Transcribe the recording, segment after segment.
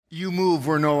You move,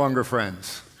 we're no longer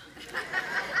friends.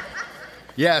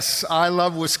 Yes, I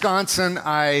love Wisconsin.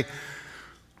 I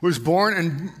was born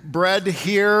and bred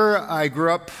here. I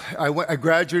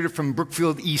graduated from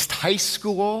Brookfield East High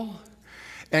School,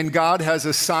 and God has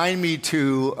assigned me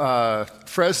to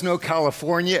Fresno,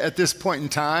 California at this point in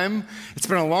time. It's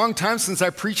been a long time since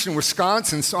I preached in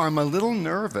Wisconsin, so I'm a little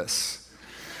nervous.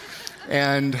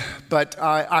 But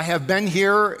I have been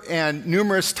here and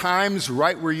numerous times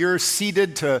right where you're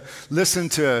seated to listen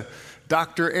to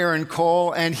Dr. Aaron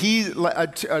Cole, and he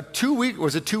 2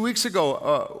 weeks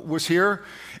ago was here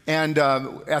and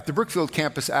at the Brookfield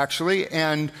campus actually,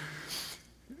 and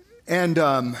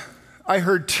I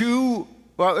heard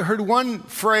one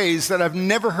phrase that I've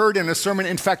never heard in a sermon.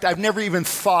 In fact, I've never even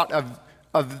thought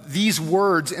of these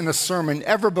words in a sermon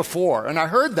ever before, and I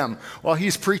heard them while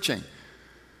he's preaching.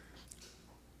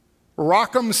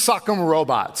 Rock'em sock'em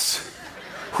robots.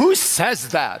 Who says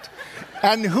that?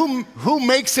 And who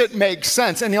makes it make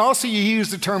sense? And he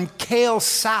used the term kale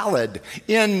salad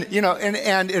and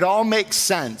it all makes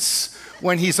sense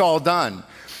when he's all done.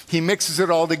 He mixes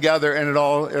it all together and it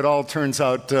all turns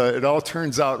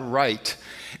out right.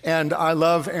 And I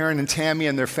love Aaron and Tammy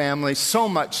and their family so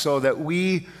much so that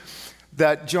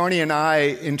Joni and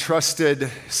I entrusted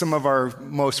some of our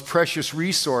most precious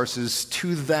resources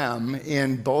to them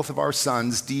in both of our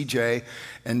sons, DJ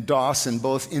and Dawson,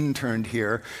 both interned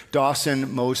here,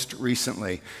 Dawson most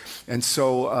recently. And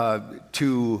so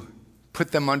to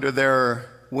put them under their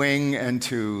wing and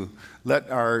to let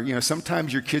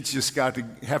sometimes your kids just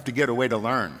have to get away to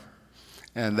learn.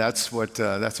 And that's what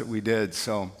we did.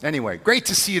 So anyway, great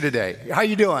to see you today. How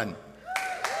you doing?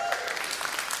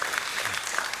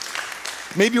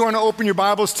 Maybe you want to open your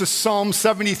Bibles to Psalm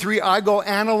 73. I go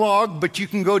analog, but you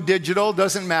can go digital,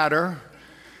 doesn't matter.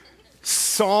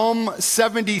 Psalm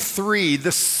 73.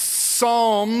 The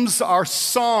Psalms are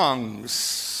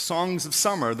songs of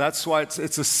summer. That's why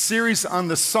it's a series on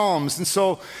the Psalms. And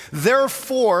so,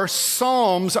 therefore,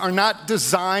 Psalms are not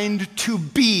designed to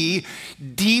be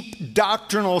deep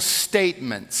doctrinal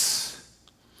statements.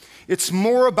 It's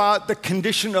more about the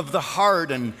condition of the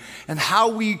heart and how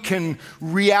we can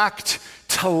react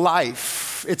to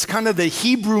life. It's kind of the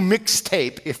Hebrew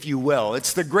mixtape, if you will.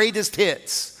 It's the greatest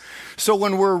hits. So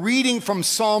when we're reading from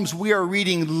Psalms, we are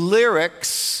reading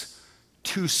lyrics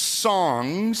to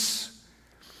songs.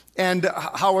 And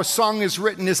how a song is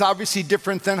written is obviously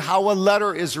different than how a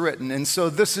letter is written. And so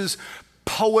this is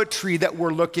poetry that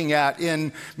we're looking at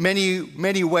in many,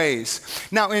 many ways.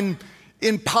 Now, in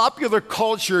popular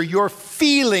culture, your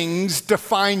feelings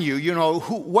define you. You know,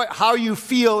 how you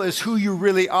feel is who you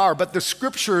really are. But the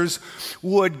scriptures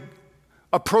would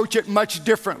approach it much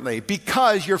differently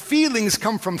because your feelings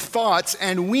come from thoughts.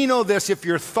 And we know this, if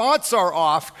your thoughts are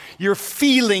off, your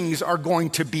feelings are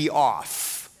going to be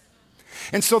off.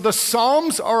 And so the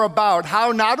Psalms are about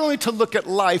how not only to look at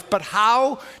life, but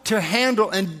how to handle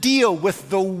and deal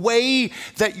with the way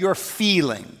that you're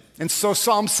feeling. And so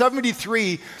Psalm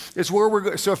 73 is where we're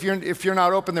going. So if you're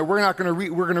not open there, we're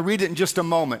going to read it in just a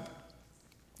moment.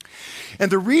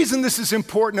 And the reason this is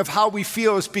important of how we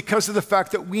feel is because of the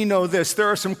fact that we know this. There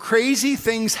are some crazy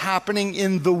things happening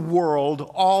in the world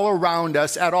all around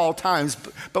us at all times,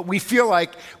 but we feel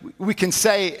like we can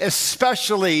say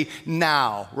especially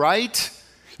now, right?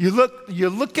 You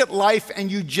look at life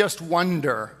and you just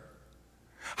wonder,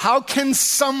 how can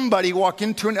somebody walk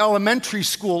into an elementary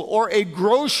school or a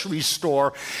grocery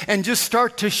store and just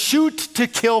start to shoot to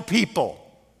kill people?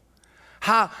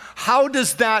 How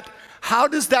does that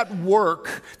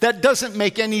work? That doesn't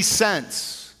make any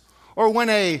sense. Or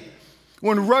when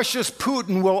Russia's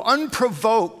Putin will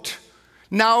unprovoked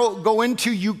now go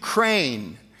into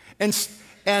Ukraine and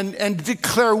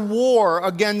declare war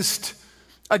against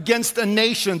a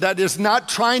nation that is not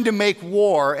trying to make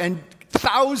war, and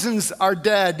thousands are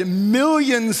dead,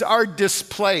 millions are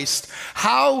displaced.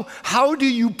 How do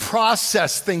you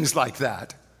process things like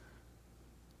that?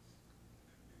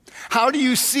 How do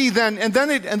you see then? And then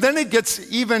it gets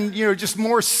even just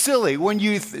more silly when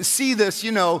you see this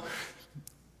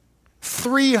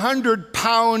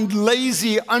 300-pound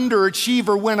lazy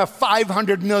underachiever win a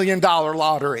 $500 million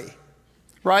lottery,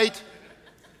 right?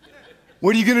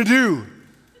 What are you going to do?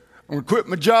 I'm going to quit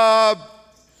my job.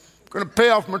 Going to pay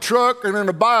off my truck, and going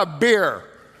to buy a beer.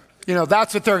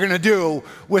 That's what they're going to do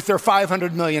with their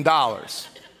 $500 million.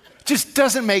 Just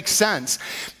doesn't make sense.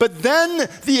 But then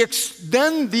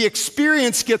the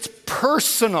experience gets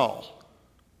personal.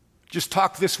 Just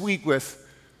talked this week with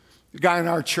a guy in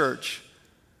our church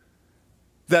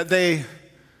that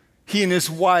he and his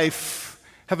wife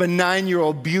have a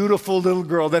 9-year-old beautiful little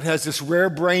girl that has this rare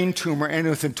brain tumor, and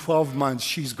within 12 months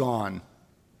she's gone.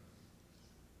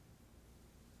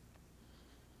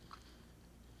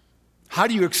 How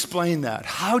do you explain that?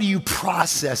 How do you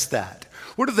process that?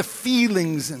 What are the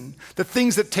feelings and the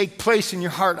things that take place in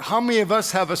your heart? How many of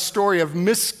us have a story of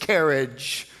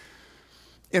miscarriage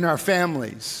in our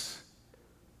families?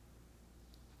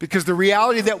 Because the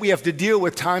reality that we have to deal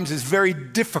with times is very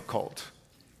difficult.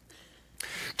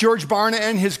 George Barna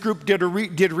and his group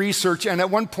did research, and at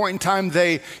one point in time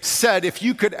they said, if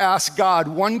you could ask God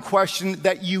one question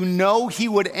that you know he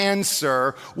would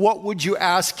answer, what would you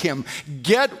ask him?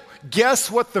 Guess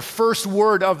what the first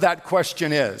word of that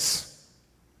question is.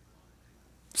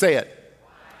 Say it.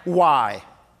 Why?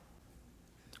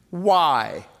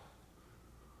 Why?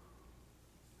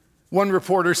 One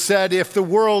reporter said, if the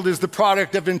world is the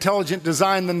product of intelligent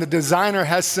design, then the designer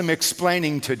has some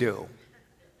explaining to do.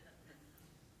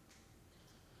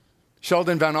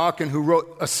 Sheldon Van Auken, who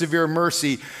wrote A Severe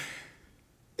Mercy,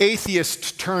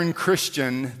 atheist turned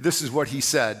Christian, this is what he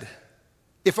said.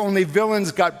 If only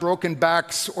villains got broken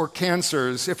backs or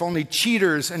cancers, if only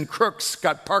cheaters and crooks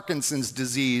got Parkinson's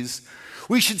disease,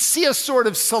 we should see a sort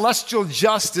of celestial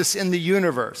justice in the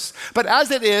universe. But as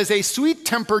it is, a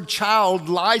sweet-tempered child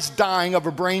lies dying of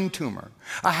a brain tumor.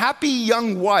 A happy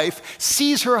young wife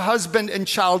sees her husband and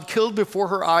child killed before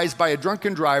her eyes by a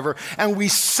drunken driver, and we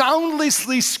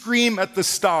soundlessly scream at the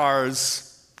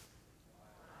stars.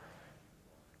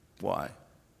 Why?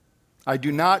 I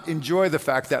do not enjoy the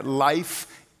fact that life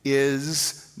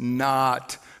is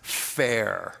not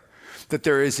fair, that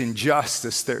there is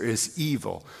injustice, there is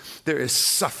evil, there is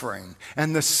suffering.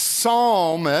 And the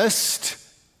psalmist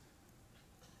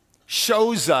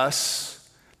shows us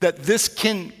that this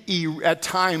can at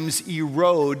times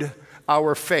erode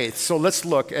our faith. So let's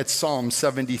look at Psalm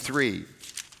 73.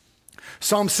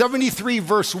 Psalm 73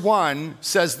 verse 1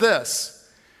 says this,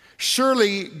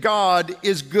 surely God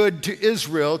is good to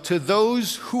Israel, to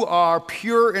those who are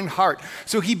pure in heart.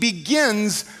 So he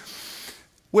begins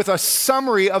with a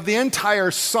summary of the entire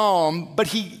psalm, but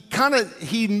he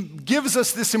gives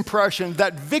us this impression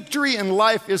that victory in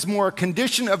life is more a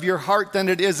condition of your heart than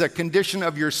it is a condition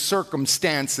of your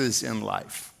circumstances in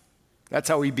life. That's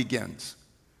how he begins.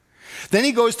 Then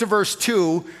he goes to verse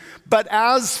 2, but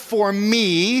as for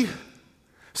me,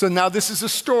 so now this is a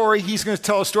story, he's going to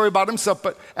tell a story about himself,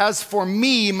 but as for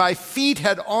me, my feet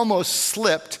had almost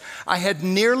slipped. I had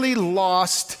nearly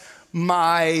lost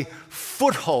my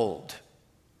foothold.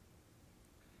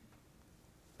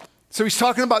 So he's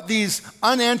talking about these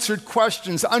unanswered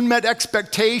questions, unmet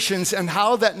expectations, and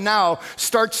how that now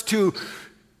starts to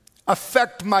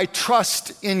affect my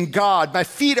trust in God. My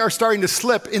feet are starting to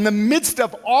slip in the midst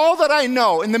of all that I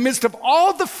know, in the midst of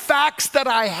all the facts that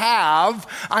I have.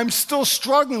 I'm still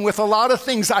struggling with a lot of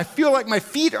things. I feel like my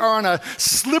feet are on a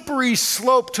slippery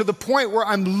slope to the point where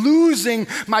I'm losing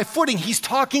my footing. He's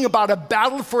talking about a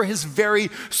battle for his very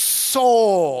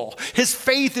soul. His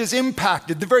faith is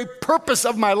impacted. The very purpose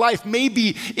of my life may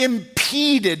be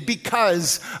impeded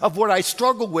because of what I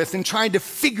struggle with in trying to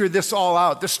figure this all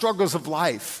out, the struggles of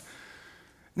life.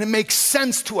 And it makes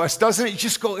sense to us, doesn't it? You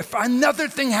just go, if another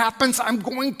thing happens, I'm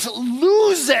going to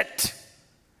lose it.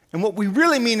 And what we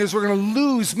really mean is we're going to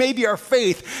lose maybe our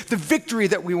faith, the victory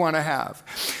that we want to have.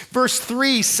 Verse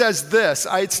 3 says this.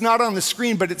 It's not on the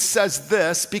screen, but it says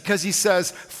this because he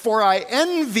says, for I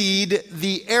envied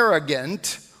the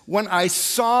arrogant when I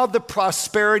saw the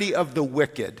prosperity of the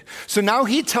wicked. So now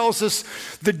he tells us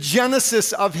the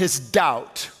genesis of his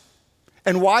doubt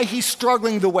and why he's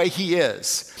struggling the way he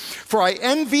is. For I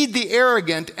envied the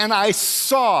arrogant and I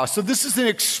saw, so this is an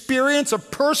experience, a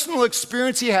personal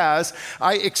experience he has.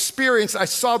 I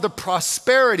saw the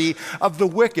prosperity of the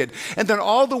wicked. And then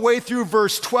all the way through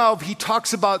verse 12, he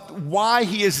talks about why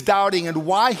he is doubting and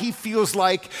why he feels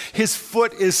like his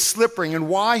foot is slipping and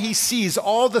why he sees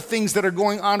all the things that are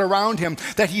going on around him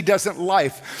that he doesn't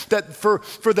like. That for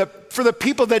the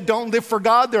people that don't live for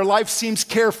God, their life seems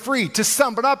carefree. To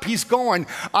sum it up, he's going,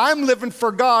 I'm living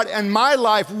for God and my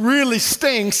life really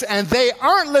stinks and they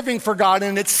aren't living for God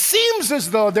and it seems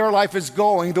as though their life is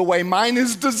going the way mine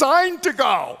is designed to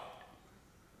go.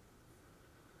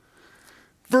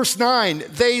 Verse 9,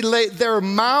 their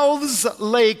mouths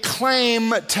lay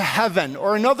claim to heaven.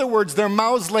 Or in other words, their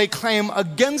mouths lay claim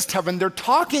against heaven. They're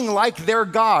talking like they're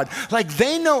God, like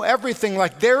they know everything,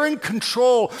 like they're in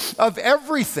control of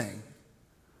everything.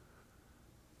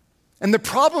 And the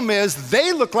problem is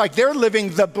they look like they're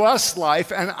living the blessed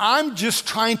life and I'm just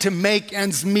trying to make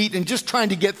ends meet and just trying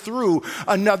to get through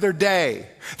another day.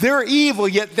 They're evil,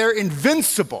 yet they're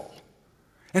invincible.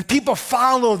 And people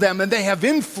follow them and they have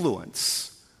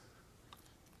influence.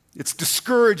 It's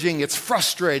discouraging, it's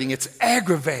frustrating, it's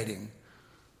aggravating.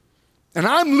 And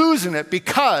I'm losing it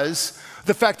because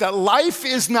The fact that life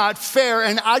is not fair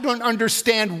and I don't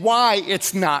understand why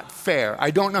it's not fair.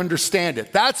 I don't understand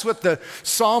it. That's what the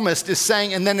psalmist is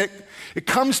saying. And then it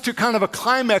comes to kind of a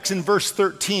climax in verse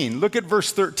 13. Look at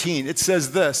verse 13. It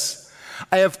says this,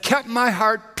 I have kept my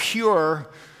heart pure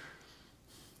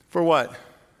for what?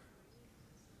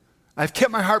 I've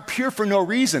kept my heart pure for no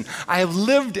reason. I have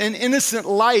lived an innocent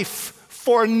life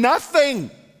for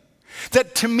nothing.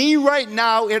 That to me right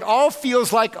now, it all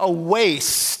feels like a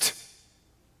waste.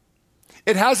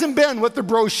 It hasn't been what the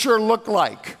brochure looked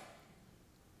like.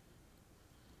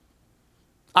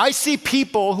 I see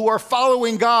people who are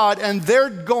following God and they're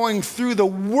going through the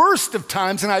worst of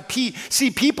times, and I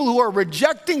see people who are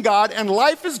rejecting God and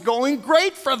life is going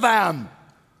great for them.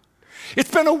 It's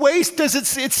been a waste.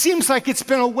 It seems like it's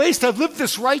been a waste. I've lived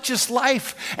this righteous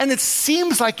life, and it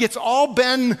seems like it's all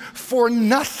been for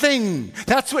nothing.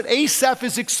 That's what Asaph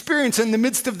is experiencing in the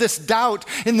midst of this doubt,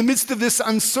 in the midst of this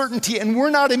uncertainty, and we're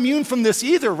not immune from this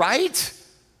either, right?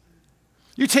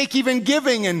 You take even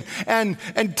giving and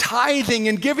tithing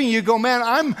and giving. You go, man,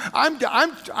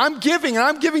 I'm giving and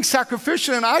I'm giving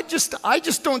sacrificially, and I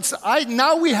just don't.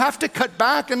 Now we have to cut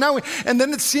back, and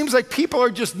then it seems like people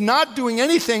are just not doing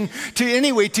anything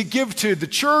to give to the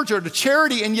church or to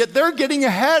charity, and yet they're getting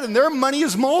ahead and their money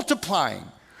is multiplying.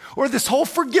 Or this whole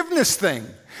forgiveness thing.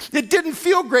 It didn't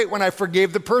feel great when I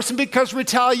forgave the person because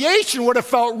retaliation would have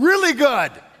felt really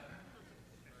good.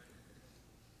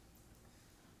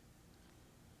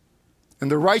 And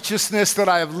the righteousness that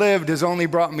I have lived has only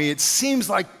brought me, it seems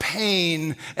like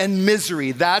pain and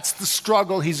misery. That's the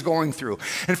struggle he's going through.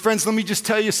 And friends, let me just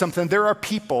tell you something. There are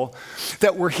people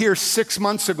that were here 6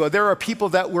 months ago. There are people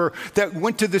that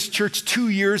went to this church 2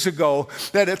 years ago,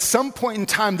 that at some point in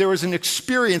time there was an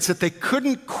experience that they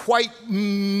couldn't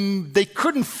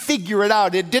figure it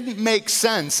out. It didn't make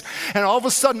sense. And all of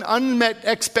a sudden, unmet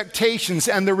expectations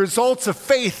and the results of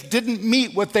faith didn't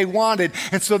meet what they wanted.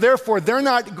 And so therefore, they're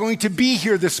not going to be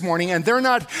here this morning, and they're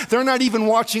not even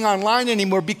watching online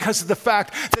anymore because of the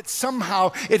fact that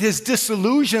somehow it has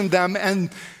disillusioned them, and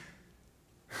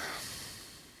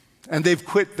they've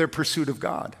quit their pursuit of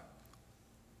God.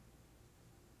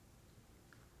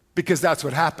 Because that's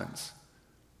what happens.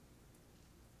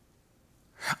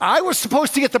 I was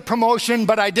supposed to get the promotion,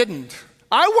 but I didn't.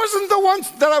 I wasn't the one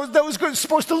that was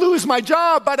supposed to lose my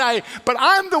job, but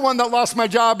I'm the one that lost my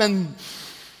job, and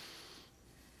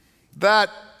that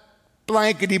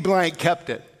blankety blank kept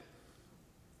it.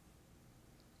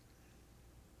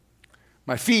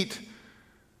 My feet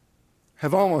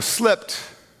have almost slipped,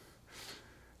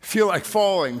 feel like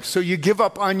falling, so you give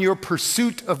up on your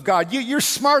pursuit of God. You're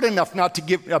smart enough not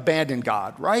to abandon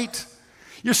God, right?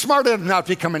 You're smart enough not to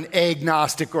become an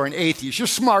agnostic or an atheist.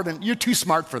 You're too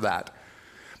smart for that.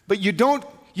 But you don't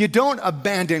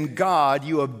abandon God,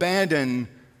 you abandon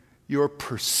your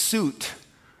pursuit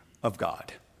of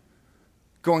God.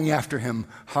 Going after him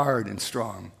hard and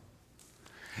strong.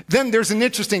 Then there's an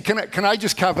interesting, can I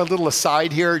just have a little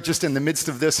aside here, just in the midst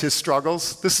of this, his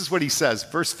struggles? This is what he says,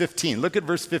 verse 15. Look at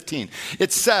verse 15.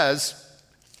 It says,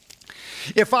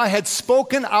 if I had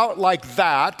spoken out like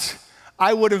that,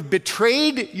 I would have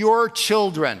betrayed your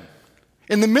children.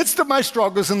 In the midst of my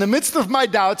struggles, in the midst of my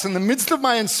doubts, in the midst of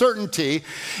my uncertainty,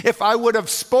 if I would have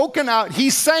spoken out,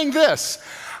 he's saying this,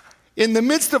 in the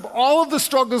midst of all of the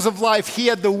struggles of life, he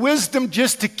had the wisdom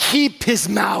just to keep his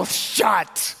mouth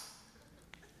shut.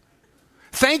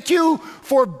 Thank you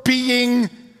for being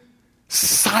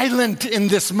silent in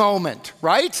this moment,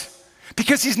 right?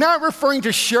 Because he's not referring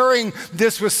to sharing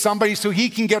this with somebody so he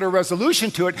can get a resolution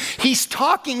to it. He's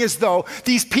talking as though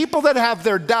these people that have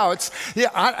their doubts,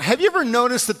 have you ever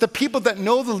noticed that the people that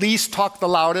know the least talk the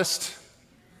loudest?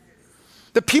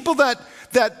 The people that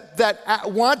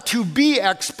want to be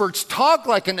experts talk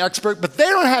like an expert, but they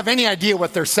don't have any idea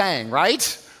what they're saying,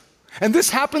 right? And this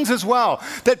happens as well,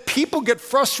 that people get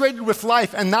frustrated with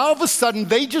life, and now all of a sudden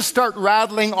they just start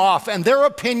rattling off, and their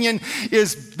opinion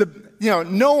is,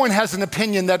 no one has an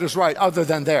opinion that is right other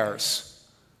than theirs.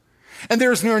 And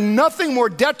there's nothing more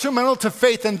detrimental to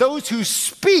faith than those who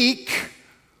speak,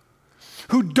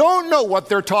 who don't know what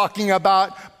they're talking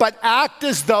about, but act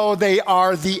as though they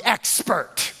are the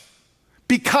expert.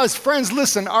 Because, friends,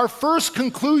 listen, our first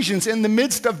conclusions in the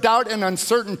midst of doubt and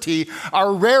uncertainty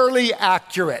are rarely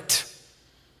accurate.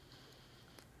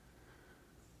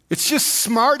 It's just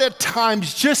smart at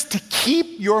times just to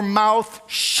keep your mouth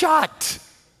shut.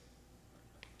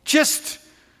 Just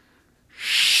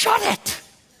shut it.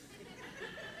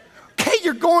 Okay,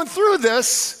 you're going through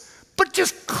this, but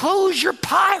just close your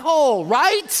pie hole,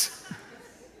 right?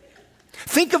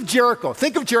 Think of Jericho.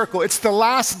 Think of Jericho. It's the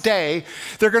last day.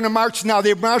 They're going to march now.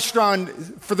 They marched around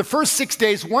for the first 6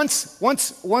 days, once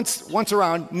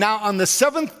around. Now on the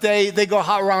seventh day, they go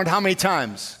around how many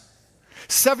times?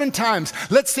 7 times.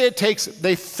 Let's say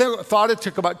they thought it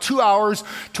took about 2 hours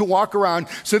to walk around.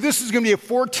 So this is going to be a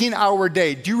 14-hour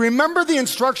day. Do you remember the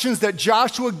instructions that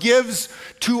Joshua gives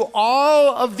to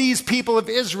all of these people of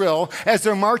Israel as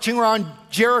they're marching around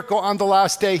Jericho on the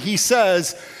last day? He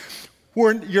says,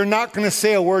 you're not going to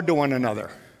say a word to one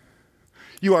another.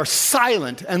 You are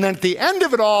silent. And then at the end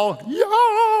of it all,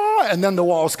 yeah, and then the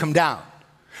walls come down.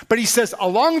 But he says,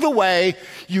 along the way,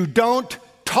 you don't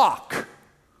talk.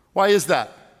 Why is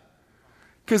that?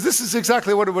 Because this is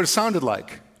exactly what it would have sounded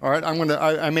like. All right,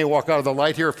 I may walk out of the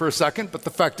light here for a second, but the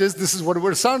fact is, this is what it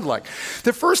would have sounded like.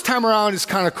 The first time around is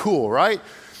kind of cool, right?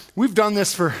 We've done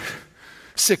this for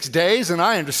 6 days, and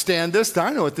I understand this.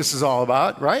 I know what this is all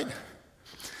about, right?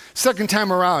 Second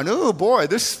time around, oh boy,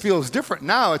 this feels different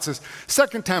now. It's a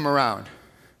second time around.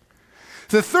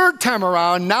 The third time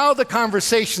around, now the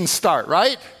conversations start,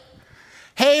 right?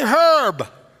 Hey, Herb.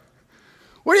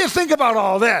 What do you think about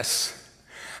all this?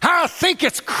 I think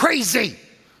it's crazy.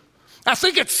 I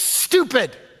think it's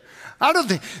stupid. I don't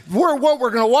think we're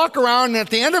going to walk around, and at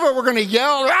the end of it, we're going to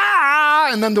yell, ah,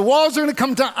 and then the walls are going to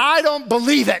come down. I don't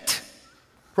believe it.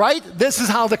 Right? This is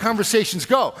how the conversations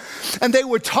go. And they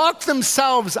would talk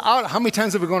themselves out. How many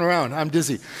times have we gone around? I'm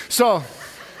dizzy. So,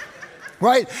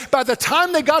 right? By the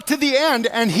time they got to the end,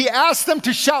 and he asked them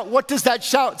to shout, what does that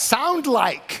shout sound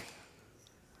like?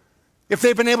 If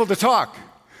they've been able to talk.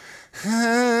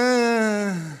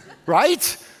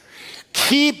 Right?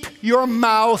 Keep your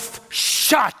mouth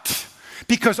shut,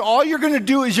 because all you're going to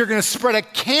do is you're going to spread a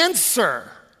cancer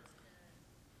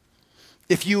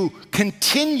if you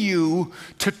continue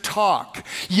to talk.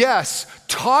 Yes,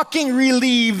 talking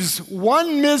relieves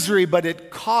one misery, but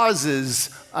it causes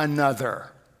another.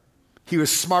 He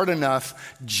was smart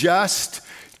enough just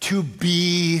to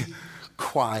be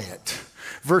quiet.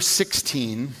 Verse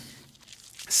 16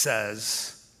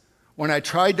 says, when I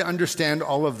tried to understand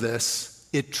all of this,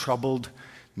 it troubled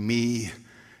me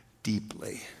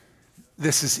deeply.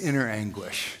 This is inner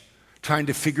anguish. Trying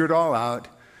to figure it all out,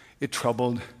 it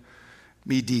troubled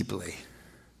me deeply.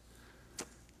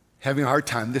 Having a hard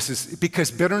time. This is because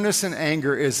bitterness and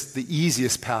anger is the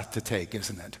easiest path to take,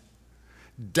 isn't it?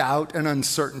 Doubt and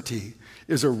uncertainty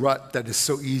is a rut that is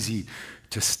so easy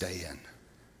to stay in.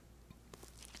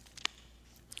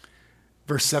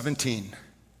 Verse 17.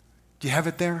 Do you have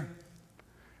it there?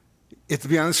 It'll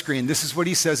be on the screen. This is what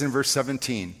he says in verse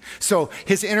 17. So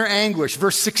his inner anguish,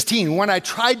 verse 16, when I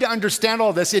tried to understand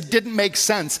all this, it didn't make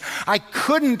sense. I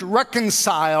couldn't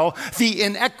reconcile the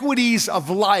inequities of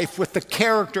life with the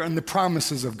character and the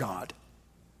promises of God.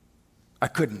 I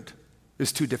couldn't. It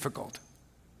was too difficult.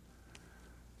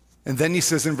 And then he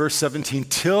says in verse 17,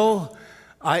 till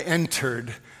I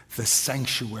entered the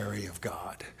sanctuary of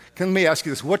God. Let me ask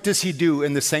you this. What does he do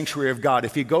in the sanctuary of God?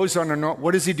 If he goes on and on,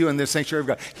 what does he do in the sanctuary of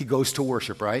God? He goes to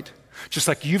worship, right? Just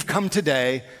like you've come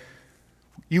today,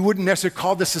 you wouldn't necessarily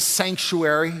call this a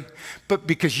sanctuary, but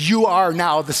because you are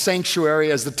now the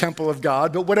sanctuary as the temple of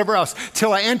God, but whatever else.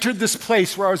 Till I entered this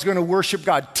place where I was going to worship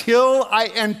God. Till I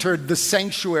entered the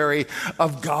sanctuary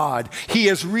of God. He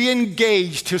has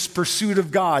re-engaged his pursuit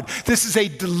of God. This is a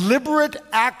deliberate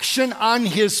action on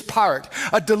his part,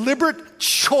 a deliberate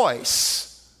choice.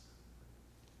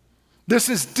 This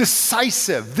is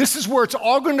decisive. This is where it's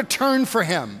all going to turn for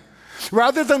him.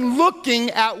 Rather than looking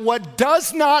at what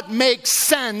does not make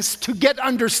sense to get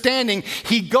understanding,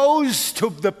 he goes to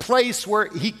the place where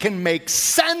he can make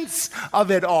sense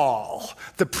of it all.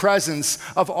 The presence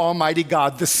of Almighty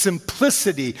God, the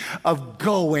simplicity of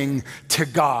going to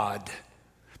God.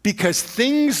 Because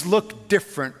things look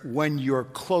different when you're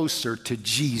closer to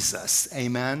Jesus.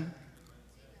 Amen?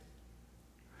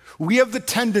 We have the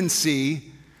tendency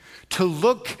to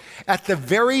look at the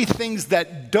very things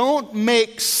that don't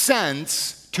make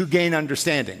sense to gain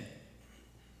understanding.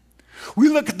 We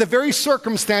look at the very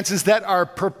circumstances that are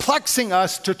perplexing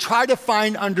us to try to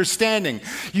find understanding.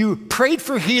 You prayed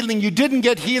for healing, you didn't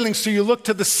get healing, so you look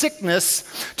to the sickness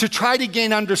to try to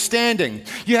gain understanding.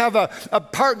 You have a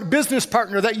business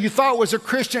partner that you thought was a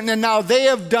Christian, and now they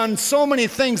have done so many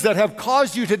things that have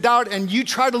caused you to doubt, and you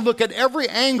try to look at every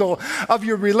angle of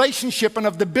your relationship and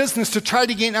of the business to try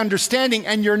to gain understanding,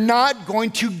 and you're not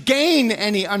going to gain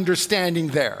any understanding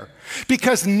there.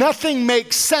 Because nothing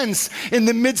makes sense in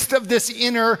the midst of this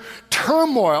inner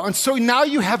turmoil. And so now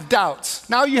you have doubts.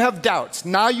 Now you have doubts.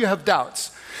 Now you have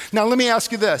doubts. Now let me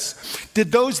ask you this.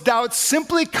 Did those doubts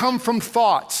simply come from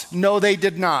thoughts? No, they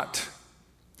did not.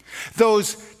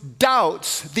 Those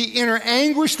doubts, the inner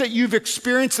anguish that you've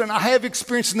experienced and I have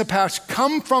experienced in the past,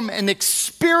 come from an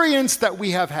experience that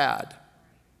we have had.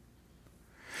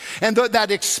 And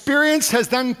that experience has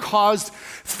then caused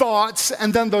thoughts,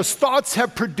 and then those thoughts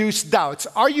have produced doubts.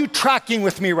 Are you tracking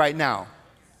with me right now?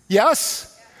 Yes?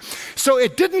 So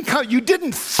it didn't come, you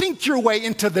didn't think your way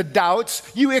into the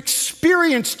doubts, you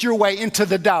experienced your way into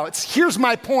the doubts. Here's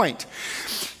my point.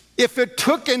 If it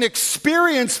took an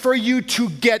experience for you to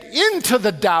get into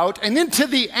the doubt and into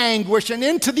the anguish and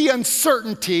into the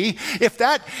uncertainty,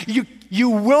 you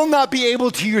will not be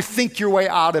able to think your way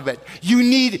out of it.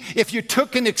 If you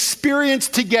took an experience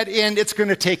to get in, it's going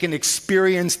to take an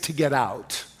experience to get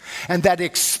out. And that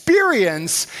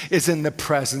experience is in the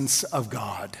presence of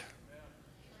God.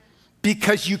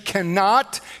 Because you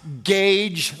cannot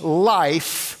gauge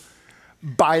life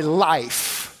by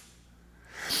life.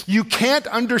 You can't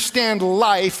understand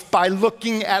life by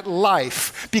looking at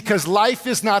life, because life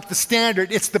is not the standard.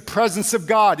 It's the presence of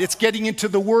God. It's getting into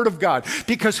the Word of God.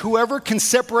 Because whoever can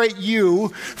separate you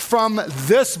from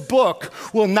this book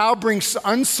will now bring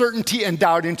uncertainty and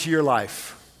doubt into your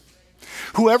life.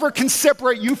 Whoever can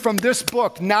separate you from this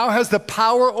book now has the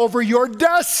power over your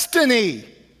destiny.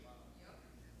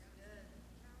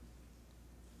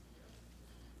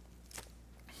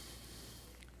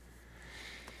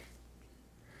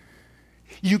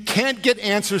 You can't get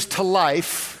answers to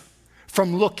life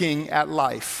from looking at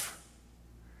life.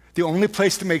 The only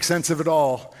place to make sense of it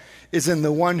all is in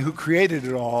the one who created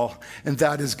it all, and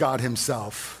that is God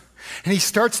himself. And he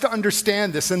starts to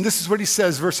understand this, and this is what he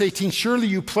says, verse 18, surely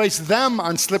you place them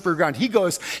on slippery ground.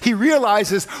 He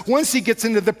realizes once he gets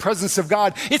into the presence of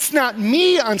God, it's not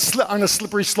me on a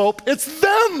slippery slope, it's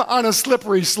them on a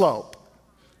slippery slope.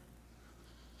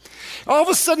 All of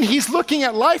a sudden he's looking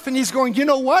at life and he's going, you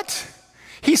know what?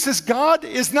 He says, God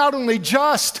is not only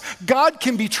just, God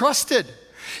can be trusted.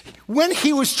 When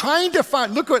he was trying to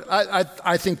find, look what,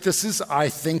 I think this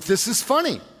is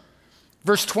funny.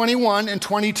 Verse 21 and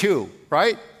 22,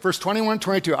 right? Verse 21 and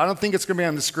 22. I don't think it's going to be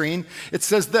on the screen. It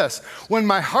says this, when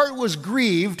my heart was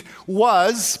grieved,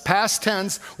 past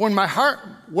tense, when my heart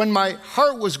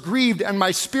was grieved and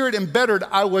my spirit embittered,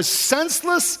 I was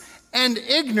senseless and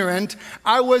ignorant.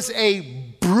 I was a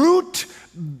brute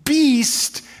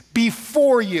beast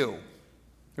before you.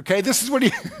 Okay, this is what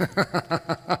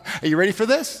are you ready for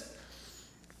this?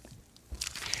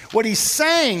 What he's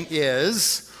saying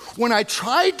is, when I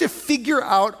tried to figure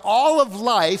out all of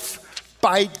life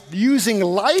by using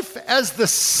life as the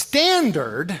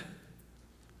standard,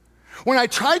 when I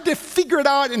tried to figure it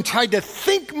out and tried to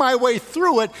think my way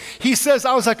through it, he says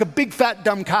I was like a big fat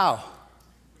dumb cow.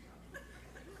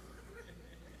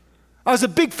 I was a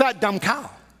big fat dumb cow.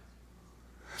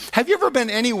 Have you ever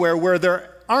been anywhere where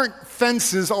there aren't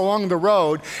fences along the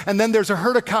road, and then there's a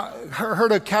herd of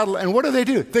cattle, and what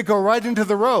do? They go right into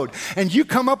the road. And you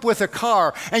come up with a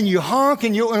car, and you honk,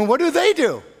 and what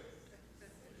do?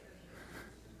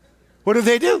 What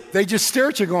do? They just stare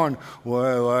at you going,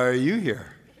 why are you here?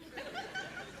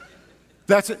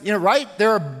 That's, right?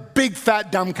 They're a big,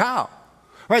 fat, dumb cow.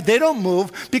 Right? They don't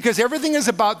move because everything is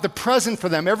about the present for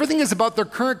them. Everything is about their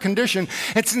current condition.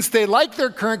 And since they like their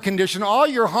current condition, all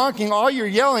your honking, all your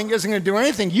yelling isn't going to do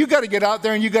anything. You got to get out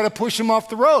there and you got to push them off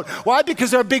the road. Why?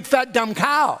 Because they're a big, fat, dumb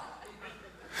cow.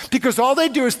 Because all they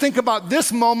do is think about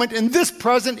this moment, in this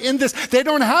present, in this. They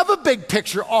don't have a big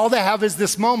picture. All they have is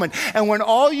this moment. And when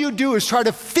all you do is try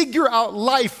to figure out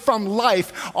life from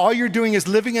life, all you're doing is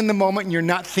living in the moment and you're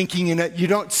not thinking in it. You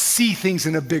don't see things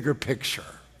in a bigger picture.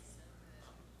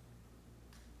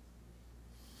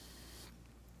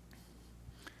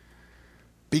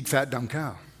 Big, fat, dumb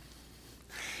cow.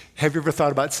 Have you ever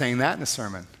thought about saying that in a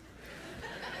sermon?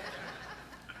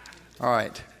 All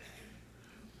right.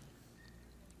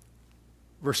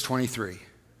 Verse 23.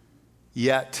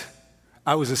 Yet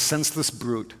I was a senseless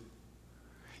brute.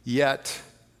 Yet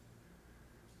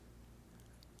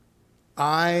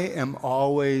I am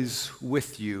always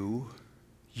with you.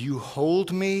 You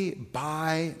hold me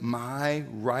by my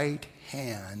right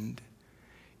hand.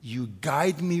 You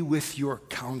guide me with your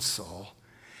counsel.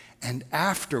 And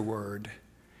afterward,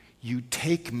 you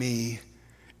take me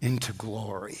into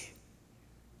glory.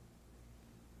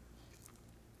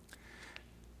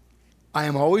 I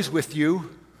am always with you.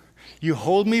 You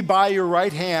hold me by your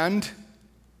right hand.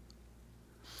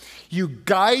 You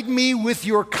guide me with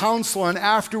your counsel, and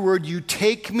afterward, you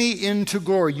take me into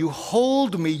glory. You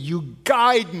hold me, you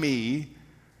guide me,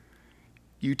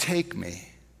 you take me.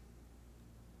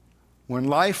 When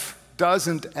life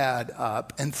doesn't add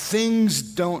up and things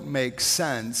don't make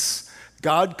sense,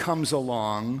 God comes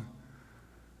along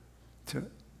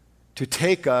to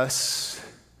take us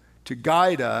to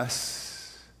guide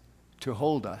us, to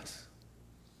hold us.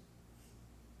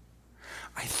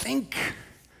 I think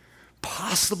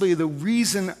possibly the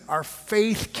reason our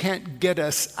faith can't get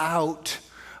us out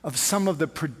of some of the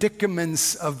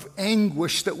predicaments of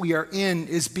anguish that we are in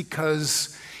is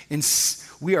because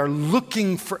we are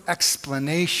looking for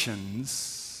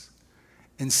explanations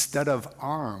instead of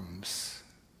arms.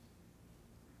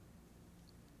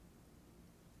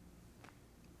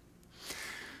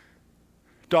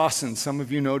 Dawson, some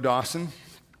of you know Dawson,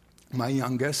 my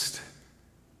youngest.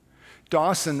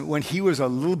 Dawson, when he was a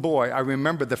little boy, I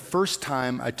remember the first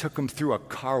time I took him through a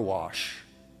car wash.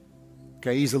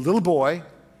 Okay, he's a little boy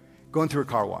going through a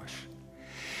car wash.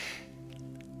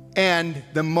 And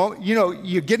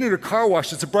you get into a car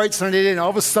wash, it's a bright sunny day, and all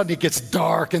of a sudden it gets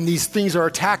dark and these things are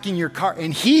attacking your car,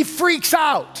 and he freaks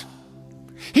out.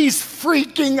 He's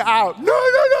freaking out. No.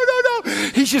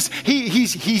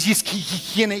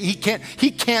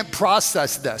 He can't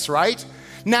process this, right?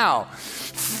 Now,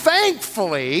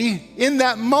 thankfully, in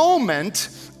that moment,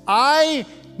 I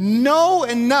know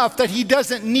enough that he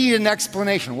doesn't need an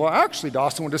explanation. Well, actually,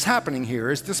 Dawson, what is happening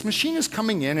here is this machine is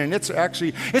coming in and it's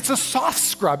a soft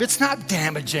scrub. It's not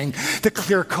damaging the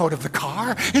clear coat of the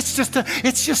car. It's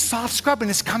just soft scrub,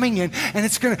 and it's coming in and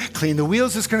it's going to clean the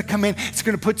wheels. It's going to come in. It's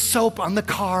going to put soap on the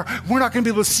car. We're not going to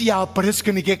be able to see out, but it's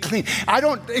going to get clean. I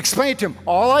don't explain it to him.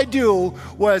 All I do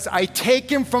was I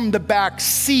take him from the back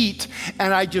seat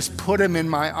and I just put him in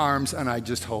my arms and I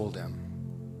just hold him.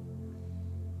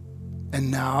 And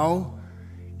now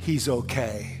he's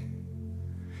okay,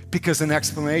 because an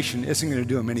explanation isn't going to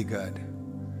do him any good.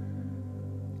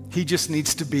 He just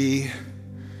needs to be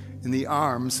in the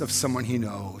arms of someone he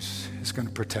knows is going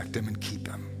to protect him and keep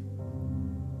him.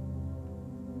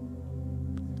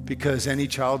 Because any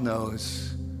child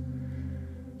knows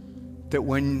that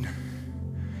when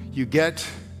you get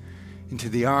into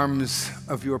the arms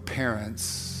of your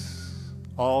parents,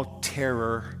 all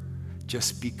terror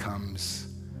just becomes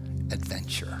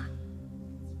adventure.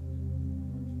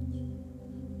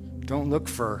 Don't look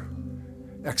for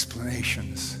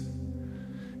explanations.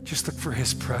 Just look for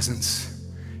his presence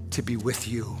to be with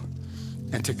you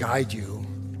and to guide you.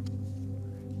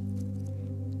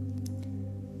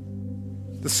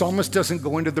 The psalmist doesn't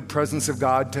go into the presence of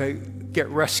God to get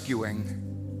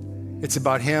rescuing. It's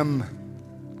about him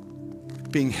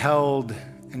being held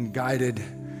and guided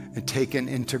and taken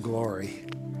into glory.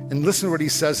 And listen to what he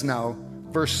says now,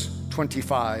 verse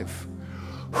 25.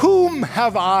 Whom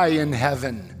have I in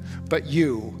heaven but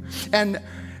you? And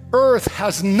earth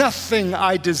has nothing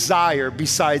I desire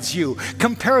besides you.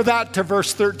 Compare that to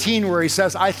verse 13 where he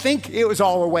says, I think it was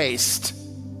all a waste.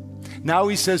 Now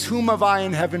he says, whom have I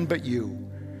in heaven but you?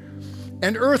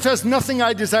 And earth has nothing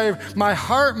I desire. My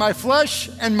heart, my flesh,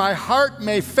 and my heart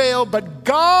may fail, but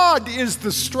God is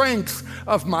the strength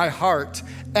of my heart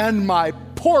and my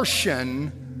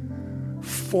portion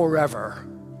forever.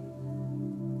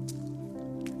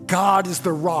 God is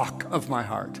the rock of my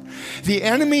heart. The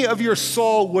enemy of your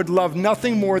soul would love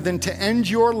nothing more than to end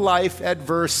your life at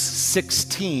verse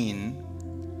 16.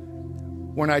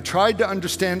 When I tried to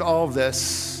understand all of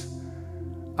this,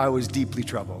 I was deeply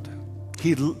troubled.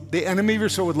 The enemy of your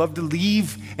soul would love to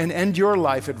leave and end your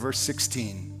life at verse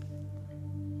 16.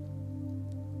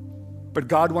 But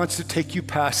God wants to take you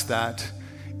past that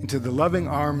into the loving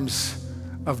arms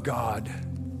of God,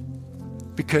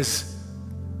 because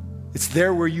it's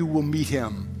there where you will meet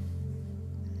him.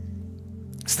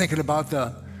 I was thinking about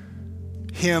the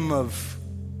hymn of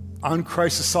On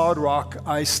Christ the solid rock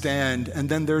I stand, and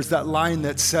then there's that line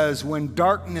that says, when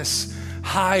darkness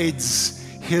hides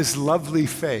his lovely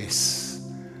face,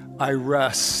 I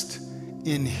rest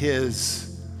in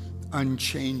his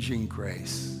unchanging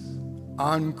grace.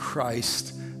 On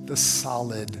Christ the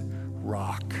solid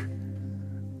rock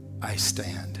I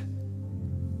stand.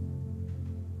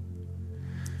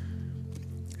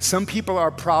 Some people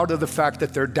are proud of the fact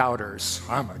that they're doubters.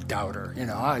 I'm a doubter.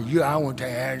 I want to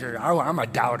answer. I'm a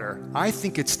doubter. I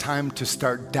think it's time to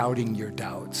start doubting your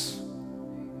doubts.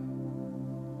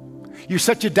 You're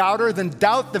such a doubter, then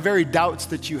doubt the very doubts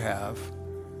that you have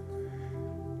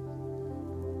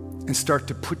and start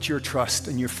to put your trust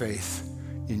and your faith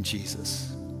in Jesus.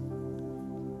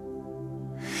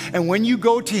 And when you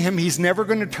go to him, he's never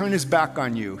going to turn his back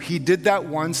on you. He did that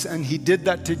once, and he did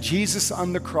that to Jesus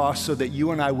on the cross so that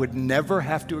you and I would never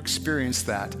have to experience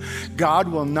that. God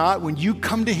will not, when you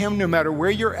come to him, no matter where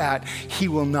you're at, he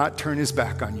will not turn his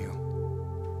back on you.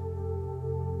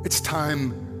 It's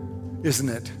time, isn't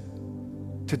it,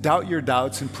 to doubt your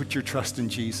doubts and put your trust in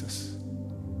Jesus.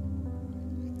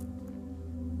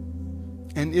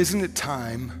 And isn't it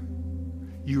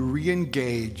time you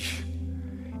re-engage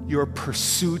your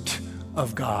pursuit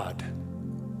of God,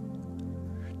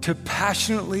 to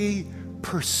passionately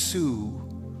pursue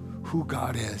who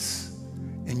God is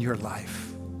in your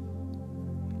life.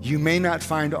 You may not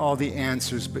find all the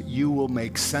answers, but you will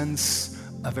make sense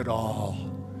of it all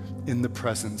in the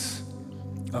presence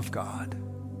of God.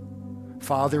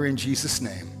 Father, in Jesus'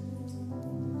 name,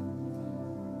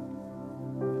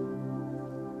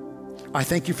 I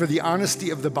thank you for the honesty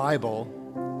of the Bible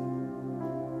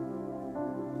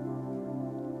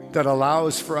that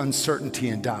allows for uncertainty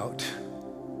and doubt.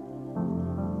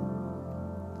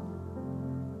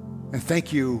 And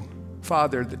thank you,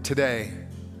 Father, that today,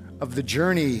 of the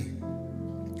journey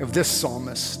of this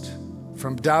psalmist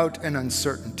from doubt and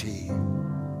uncertainty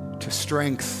to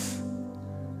strength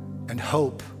and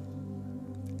hope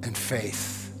and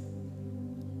faith,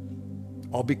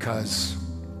 all because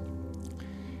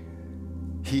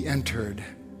he entered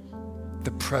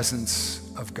the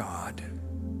presence of God,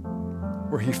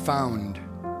 where he found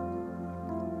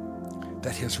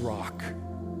that his rock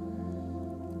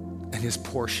and his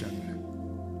portion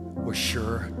was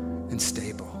sure and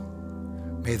stable.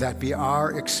 May that be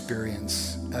our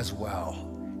experience as well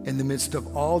in the midst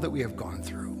of all that we have gone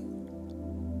through.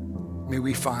 May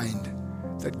we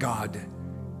find that God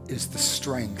is the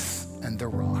strength and the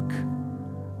rock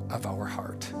of our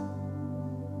heart.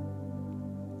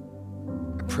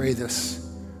 I pray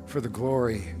this for the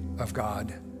glory of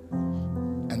God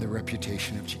and the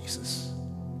reputation of Jesus.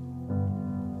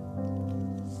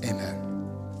 Amen.